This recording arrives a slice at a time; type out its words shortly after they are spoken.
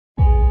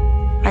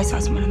I saw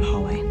someone in the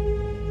hallway.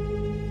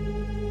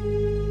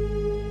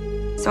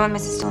 Someone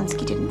Mrs.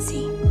 Stilinski didn't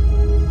see.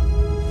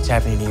 It's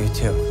happening to you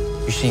too.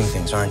 You're seeing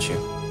things, aren't you?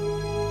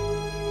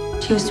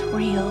 She was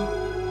real.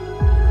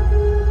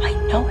 I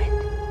know it.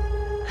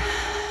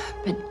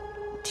 But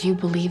do you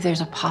believe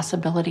there's a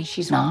possibility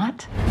she's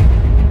not?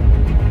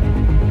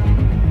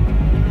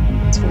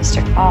 It's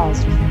Mystic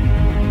Falls.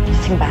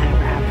 Nothing bad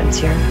ever happens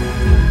here.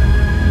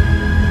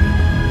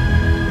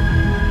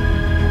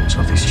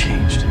 Something's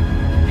changed.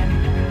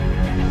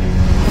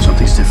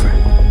 Something's different.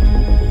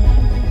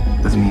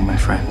 With me and my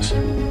friends,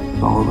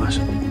 all of us.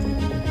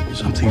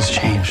 Something's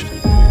changed.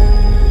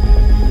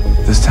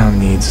 This town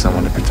needs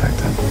someone to protect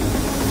it.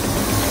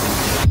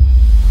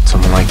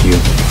 Someone like you.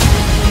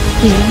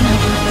 You know.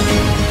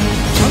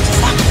 Don't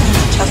stop killing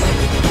each other.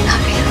 Not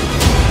really.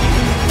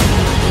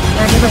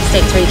 There are different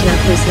states where you can have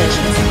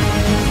hallucinations.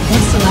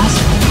 What's the last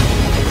one?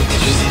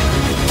 Did you see it?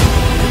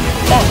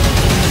 That.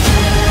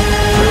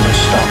 We're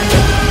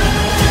unstoppable.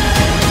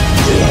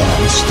 They are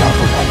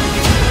unstoppable.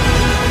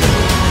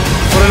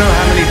 Want to know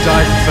how many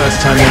died the first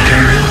time they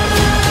came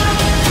here?